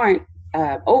that aren't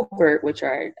overt, which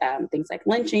are things like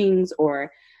lynchings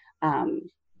or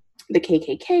the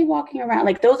KKK walking around,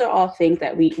 like those are all things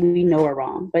that we know are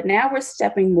wrong. But now we're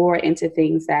stepping more into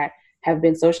things that have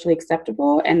been socially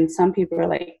acceptable, and some people are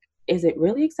like, is it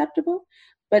really acceptable?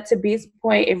 But to Bee's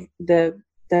point, if the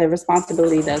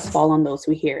responsibility does fall on those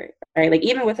who hear it, right? Like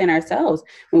even within ourselves,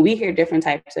 when we hear different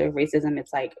types of racism,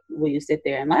 it's like, will you sit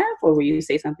there and laugh or will you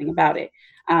say something about it?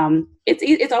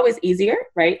 It's always easier,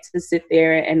 right, to sit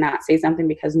there and not say something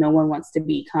because no one wants to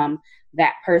become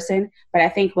that person. But I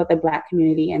think what the Black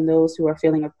community and those who are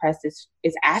feeling oppressed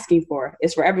is asking for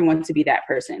is for everyone to be that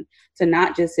person, to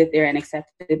not just sit there and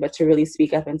accept it, but to really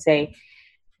speak up and say,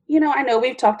 I know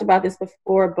we've talked about this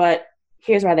before, but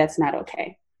here's why that's not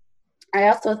okay. I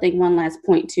also think one last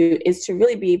point too is to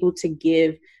really be able to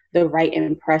give the right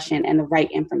impression and the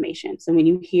right information. So when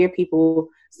you hear people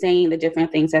saying the different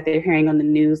things that they're hearing on the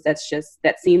news, that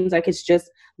seems like it's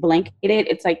just blanketed.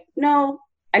 It's like, no,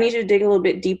 I need you to dig a little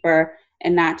bit deeper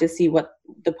and not just see what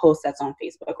the post that's on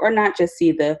Facebook, or not just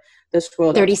see the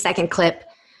scroll. 30-second clip.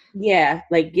 Yeah.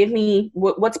 Like, give me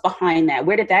what's behind that.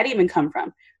 Where did that even come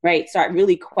from? Right. Start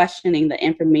really questioning the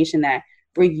information that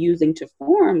we're using to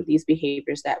form these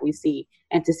behaviors that we see,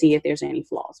 and to see if there's any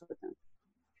flaws with them.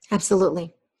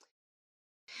 Absolutely.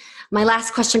 My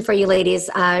last question for you ladies,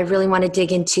 I really want to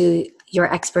dig into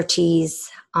your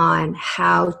expertise on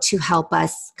how to help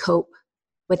us cope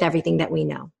with everything that we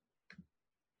know.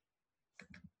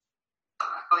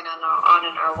 Going on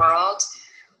in our world,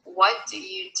 what do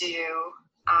you do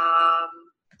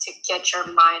to get your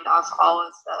mind off all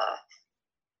of the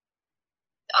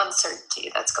uncertainty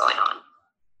that's going on?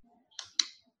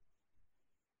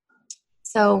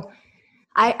 So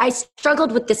I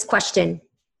struggled with this question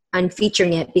on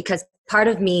featuring it, because part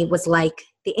of me was like,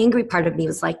 the angry part of me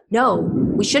was like, no,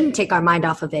 we shouldn't take our mind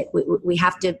off of it. We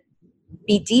have to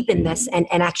be deep in this, and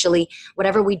actually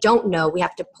whatever we don't know, we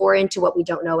have to pour into what we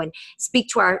don't know and speak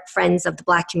to our friends of the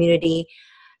Black community,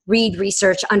 read,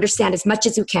 research, understand as much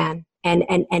as you can,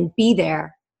 and be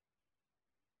there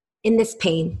in this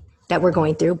pain that we're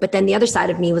going through. But then the other side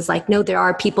of me was like, no, there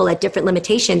are people at different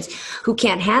limitations who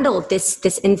can't handle this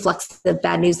influx of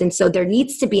bad news. And so there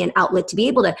needs to be an outlet to be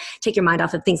able to take your mind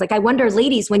off of things. Like, I wonder,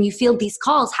 ladies, when you field these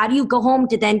calls, how do you go home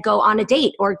to then go on a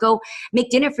date or go make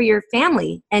dinner for your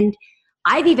family? And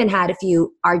I've even had a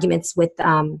few arguments with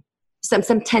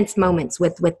some tense moments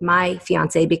with my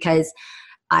fiance, because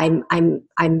I'm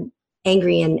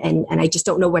angry and I just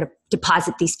don't know where to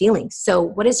deposit these feelings. So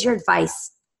what is your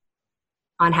advice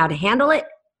on how to handle it?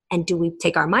 And do we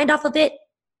take our mind off of it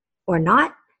or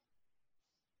not?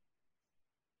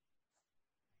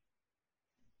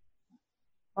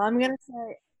 Well, I'm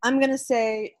gonna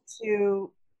say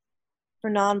for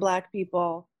non-Black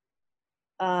people,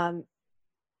 it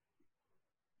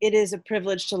is a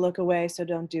privilege to look away, so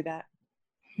don't do that.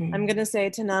 I'm gonna say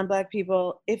to non-Black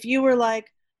people, if you were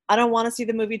like, I don't want to see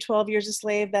the movie 12 Years a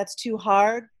Slave, that's too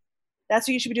hard, that's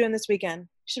what you should be doing this weekend.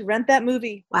 You should rent that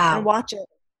movie and watch it.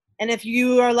 And if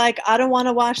you are like, I don't want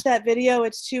to watch that video,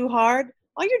 it's too hard,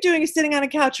 all you're doing is sitting on a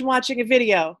couch and watching a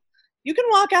video. You can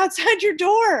walk outside your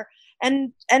door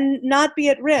and not be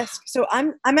at risk. So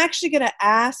I'm actually going to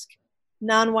ask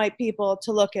non-white people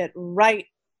to look at right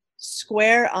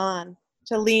square on,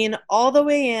 to lean all the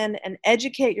way in and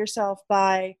educate yourself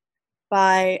by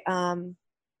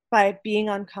being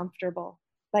uncomfortable,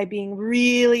 by being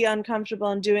really uncomfortable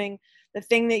and doing the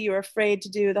thing that you're afraid to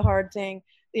do, the hard thing.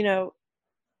 You know,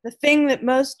 the thing that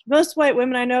most white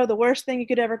women I know, the worst thing you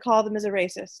could ever call them is a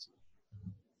racist.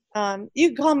 You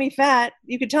could call me fat.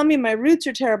 You could tell me my roots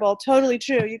are terrible. Totally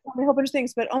true. You call me a whole bunch of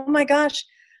things, but oh my gosh,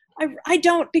 I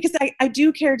don't, because I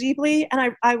do care deeply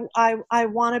and I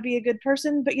want to be a good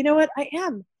person. But you know what? I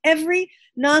am. Every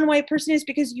non-white person is,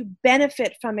 because you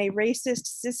benefit from a racist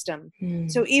system.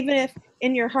 So even if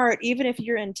in your heart, even if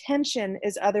your intention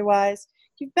is otherwise,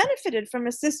 you've benefited from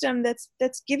a system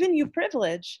that's given you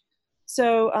privilege.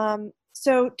 So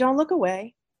don't look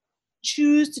away.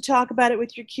 Choose to talk about it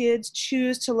with your kids.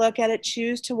 Choose to look at it.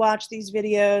 Choose to watch these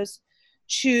videos.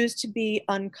 Choose to be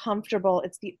uncomfortable.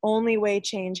 It's the only way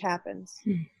change happens.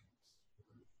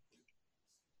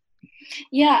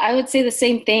 Yeah, I would say the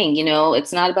same thing. You know,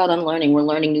 it's not about unlearning. We're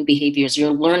learning new behaviors.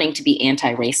 You're learning to be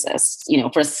anti-racist. You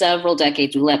know, for several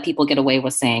decades, we let people get away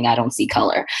with saying, I don't see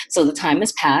color. So the time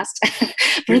has passed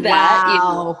for that.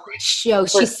 Wow. You know,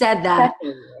 she said that.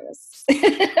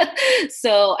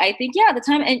 So I think, yeah, the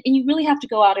time, and you really have to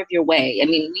go out of your way. I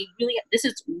mean, this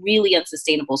is really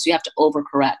unsustainable. So you have to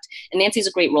overcorrect. And Nancy's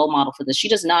a great role model for this. She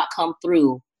does not come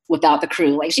through without the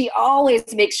crew. Like, she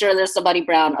always makes sure there's somebody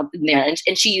brown up in there,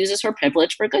 and she uses her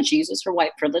privilege for good. She uses her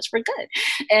white privilege for good.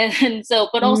 And so,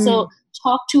 but also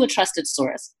talk to a trusted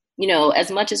source. You know,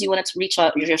 as much as you want to reach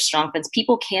out your strong friends,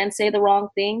 people can say the wrong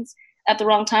things at the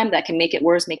wrong time that can make it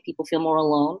worse, make people feel more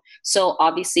alone. So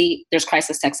obviously there's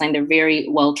crisis text line. They're very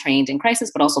well trained in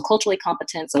crisis, but also culturally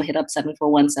competent. So hit up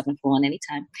 741-741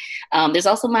 anytime. There's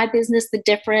also My Business, The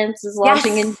Difference is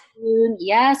launching in June.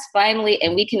 Yes, finally.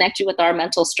 And we connect you with our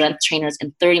mental strength trainers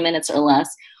in 30 minutes or less.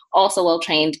 Also well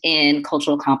trained in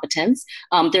cultural competence.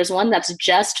 There's one that's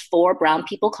just for brown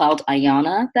people called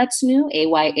Ayana. That's new,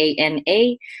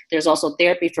 Ayana. There's also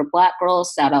therapy for Black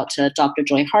girls. Shout out to Dr.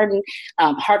 Joy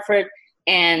Hartford.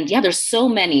 And yeah, there's so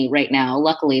many right now,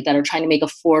 luckily, that are trying to make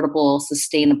affordable,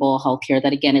 sustainable healthcare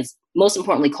that, again, is most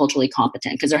importantly culturally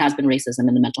competent, because there has been racism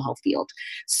in the mental health field.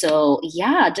 So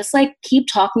yeah, just like keep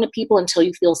talking to people until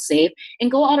you feel safe,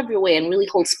 and go out of your way and really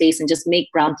hold space and just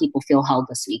make brown people feel held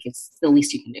this week. It's the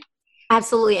least you can do.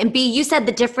 Absolutely. And B, you said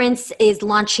The Difference is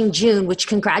launching June, which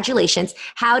congratulations.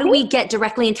 How do we get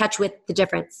directly in touch with The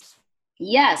Difference?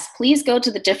 Yes, please go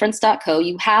to thedifference.co.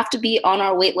 You have to be on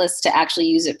our wait list to actually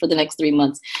use it for the next 3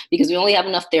 months because we only have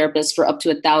enough therapists for up to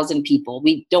 1,000 people.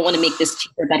 We don't want to make this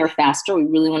cheaper, better, faster. We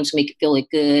really want to make it feel like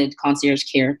good concierge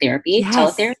care therapy,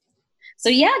 teletherapy. So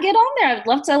yeah, get on there. I'd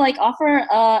love to offer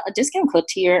a discount code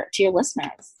to your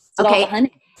listeners. Okay.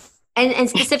 And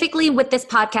specifically with this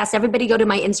podcast, everybody go to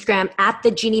my Instagram at the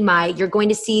Jeannie Mai. You're going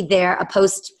to see there a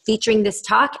post featuring this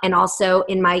talk, and also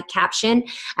in my caption,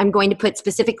 I'm going to put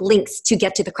specific links to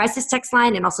get to the crisis text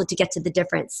line and also to get to The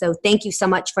Difference. So thank you so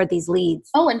much for these leads.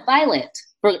 Oh, and Violet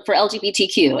for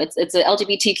LGBTQ. It's an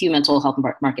LGBTQ mental health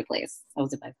marketplace. That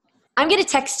was advice. I'm going to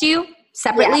text you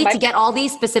separately to get all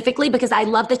these specifically because I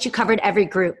love that you covered every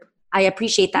group. I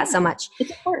appreciate that so much.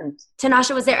 It's important.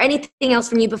 Tanasha, was there anything else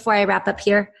from you before I wrap up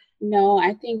here? No,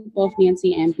 I think both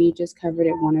Nancy and B just covered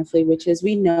it wonderfully, which is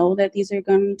we know that these are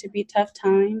going to be tough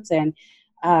times, and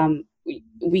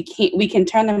we can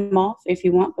turn them off if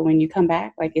you want, but when you come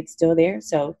back, it's still there.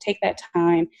 So take that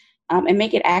time and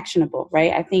make it actionable,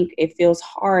 right? I think it feels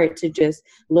hard to just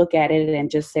look at it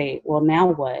and just say, well, now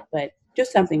what? But do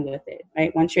something with it,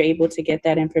 right? Once you're able to get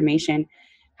that information,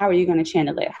 how are you going to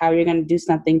channel it? How are you going to do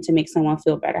something to make someone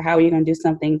feel better? How are you going to do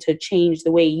something to change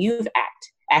the way you've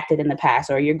acted in the past,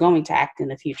 or you're going to act in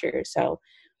the future? So,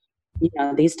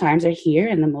 these times are here,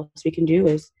 and the most we can do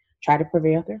is try to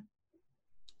prevail through.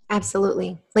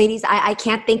 Absolutely. Ladies, I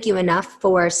can't thank you enough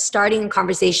for starting a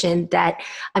conversation that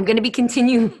I'm going to be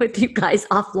continuing with you guys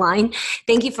offline.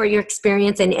 Thank you for your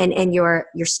experience and your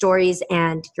stories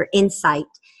and your insight.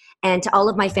 And to all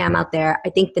of my fam out there, I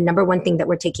think the number one thing that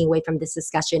we're taking away from this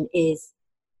discussion is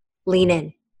lean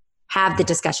in, have the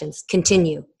discussions,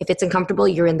 continue. If it's uncomfortable,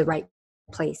 you're in the right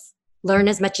place. Learn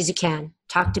as much as you can.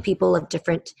 Talk to people of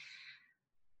different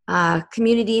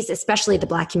communities, especially the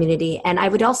Black community. And I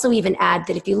would also even add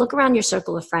that if you look around your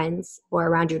circle of friends or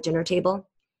around your dinner table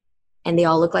and they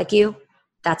all look like you,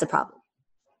 that's a problem.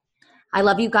 I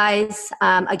love you guys.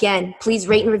 Again, please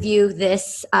rate and review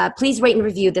this. Please rate and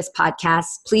review this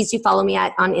podcast. Please do follow me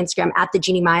on Instagram at the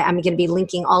Jeannie Mai. I'm going to be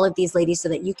linking all of these ladies so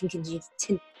that you can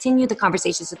continue the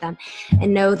conversations with them,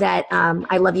 and know that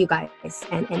I love you guys,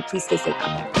 and please stay safe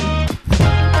out there.